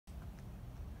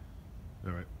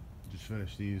just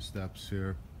finished these steps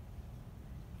here.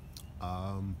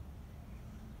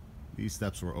 These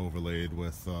steps were overlaid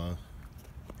with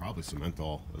probably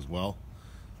Cementol as well.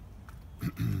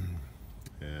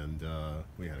 And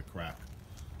we had a crack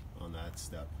on that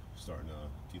step starting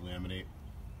to delaminate.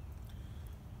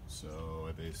 So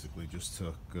I basically just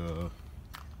took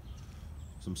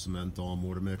some Cementol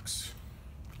mortar mix,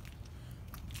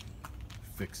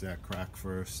 fixed that crack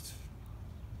first,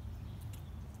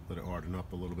 let it harden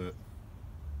up a little bit,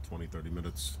 20-30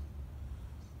 minutes,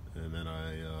 and then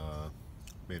I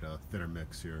made a thinner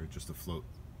mix here just to float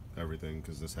everything,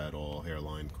 because this had all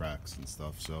hairline cracks and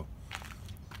stuff. So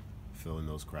fill in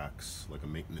those cracks like a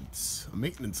maintenance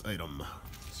item.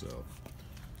 So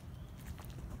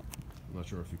I'm not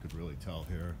sure if you could really tell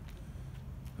here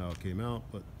how it came out,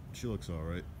 but she looks all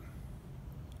right.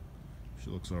 She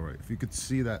looks all right. If you could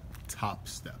see that top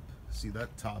step, see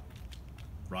that top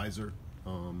riser,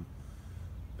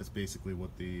 that's basically what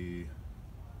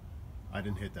I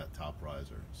didn't hit that top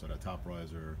riser. So that top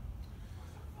riser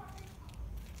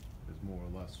is more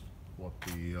or less what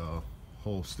the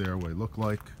whole stairway looked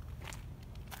like.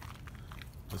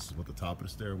 This is what the top of the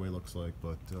stairway looks like,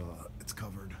 but it's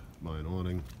covered by an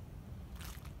awning,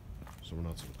 so we're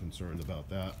not so concerned about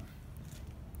that.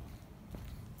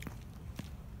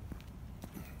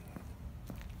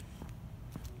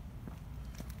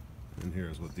 And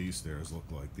here's what these stairs look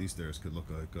like. These stairs could look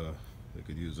like they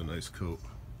could use a nice coat.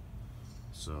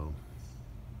 So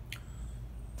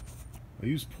I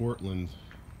used Portland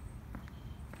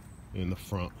in the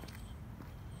front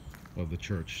of the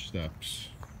church steps,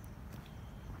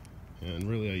 and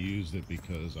really I used it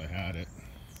because I had it,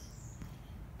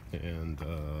 and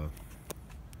I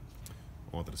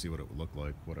wanted to see what it would look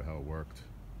like, how it worked.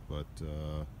 But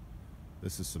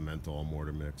this is Cementol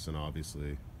mortar mix, and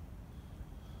obviously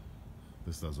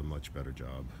this does a much better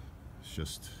job. It's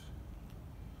just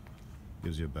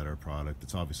gives you a better product.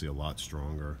 It's obviously a lot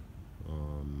stronger.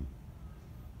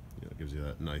 It gives you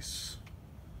that nice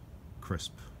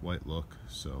crisp white look.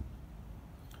 So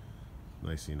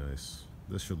nicey nice.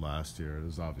 This should last here.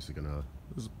 This is obviously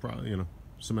this is probably,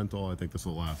 Cementol. I think this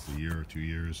will last a year or 2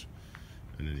 years,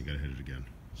 and then you gotta hit it again.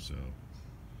 So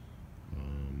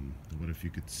but if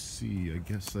you could see, I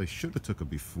guess I should have took a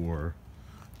before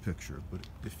picture, but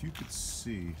if you could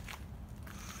see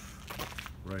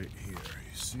right here,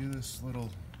 you see this little,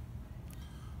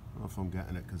 I don't know if I'm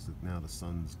getting it because now the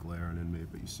sun's glaring in me,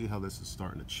 but you see how this is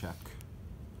starting to check.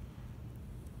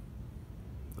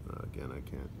 Again, I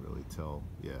can't really tell.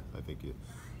 Yeah, I think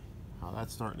how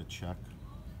that's starting to check.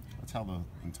 That's how the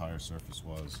entire surface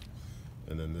was.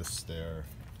 And then this stair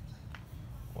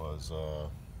was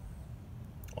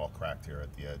all cracked here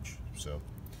at the edge. So,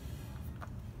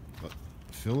 but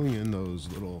filling in those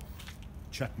little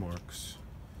check marks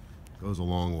goes a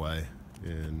long way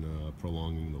in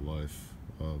prolonging the life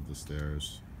of the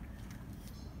stairs.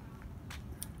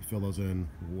 Fill those in,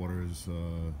 water's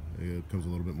it becomes a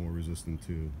little bit more resistant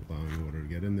to allowing water to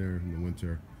get in there in the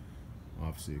winter.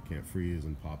 Obviously it can't freeze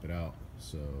and pop it out,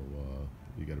 so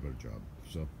you get a better job.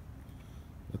 So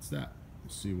that's that.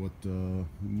 See what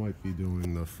might be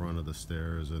doing the front of the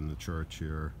stairs in the church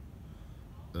here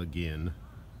again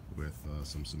with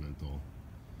some Cementol,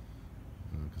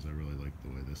 because I really like the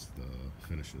way this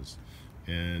finishes.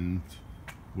 And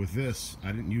with this,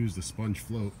 I didn't use the sponge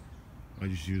float. I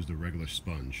just used a regular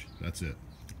sponge. That's it.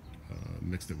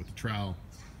 Mixed it with the trowel,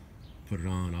 put it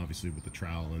on, obviously with the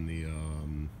trowel and the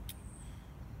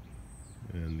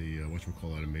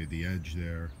whatchamacallit, I made the edge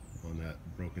there on that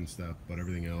broken step, but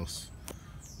everything else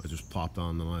I just popped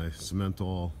on my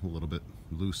Cementol, a little bit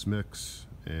loose mix,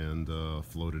 and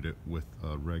floated it with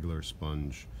a regular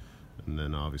sponge. And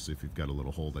then obviously if you've got a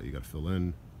little hole that you got to fill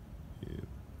in, you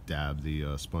dab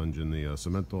the sponge in the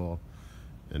Cementol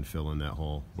and fill in that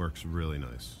hole. Works really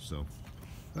nice. So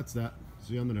that's that.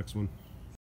 See you on the next one.